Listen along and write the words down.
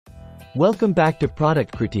Welcome back to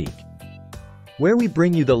Product Critique, where we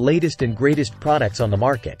bring you the latest and greatest products on the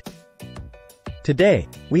market. Today,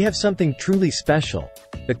 we have something truly special,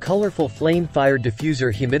 the colorful Flame-Fire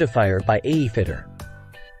Diffuser Humidifier by Eiifiter.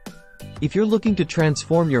 If you're looking to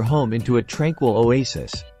transform your home into a tranquil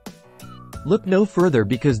oasis, look no further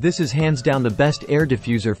because this is hands down the best air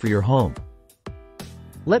diffuser for your home.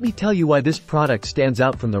 Let me tell you why this product stands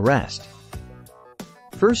out from the rest.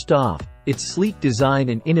 First off, its sleek design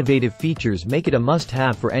and innovative features make it a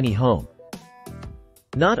must-have for any home.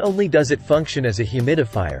 Not only does it function as a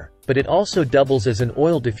humidifier, but it also doubles as an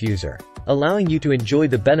oil diffuser, allowing you to enjoy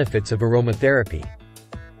the benefits of aromatherapy.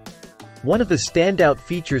 One of the standout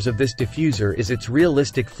features of this diffuser is its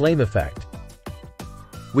realistic flame effect.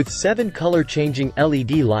 With 7 color-changing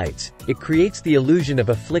LED lights, it creates the illusion of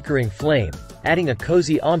a flickering flame, adding a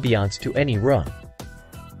cozy ambiance to any room.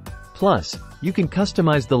 Plus, you can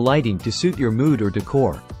customize the lighting to suit your mood or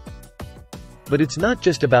decor. But it's not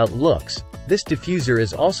just about looks, this diffuser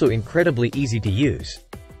is also incredibly easy to use.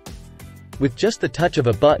 With just the touch of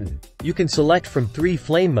a button, you can select from 3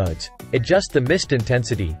 flame modes, adjust the mist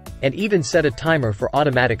intensity, and even set a timer for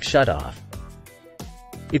automatic shut-off.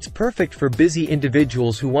 It's perfect for busy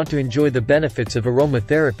individuals who want to enjoy the benefits of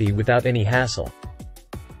aromatherapy without any hassle.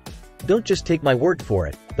 Don't just take my word for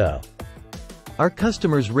it, though. Our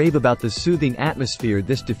customers rave about the soothing atmosphere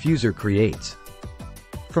this diffuser creates.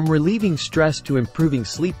 From relieving stress to improving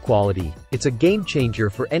sleep quality, it's a game-changer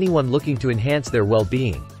for anyone looking to enhance their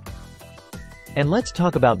well-being. And let's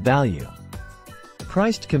talk about value.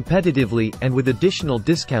 Priced competitively and with additional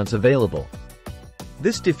discounts available,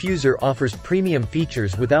 this diffuser offers premium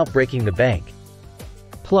features without breaking the bank.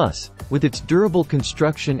 Plus, with its durable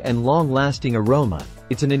construction and long-lasting aroma,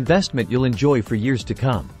 it's an investment you'll enjoy for years to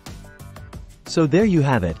come. So there you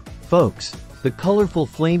have it, folks, the colorful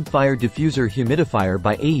Flame-Fire Diffuser Humidifier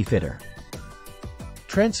by Eiifiter.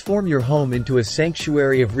 Transform your home into a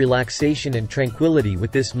sanctuary of relaxation and tranquility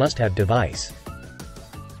with this must-have device.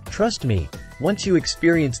 Trust me, once you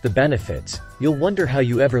experience the benefits, you'll wonder how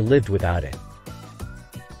you ever lived without it.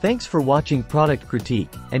 Thanks for watching Product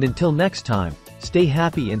Critique, and until next time, stay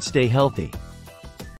happy and stay healthy.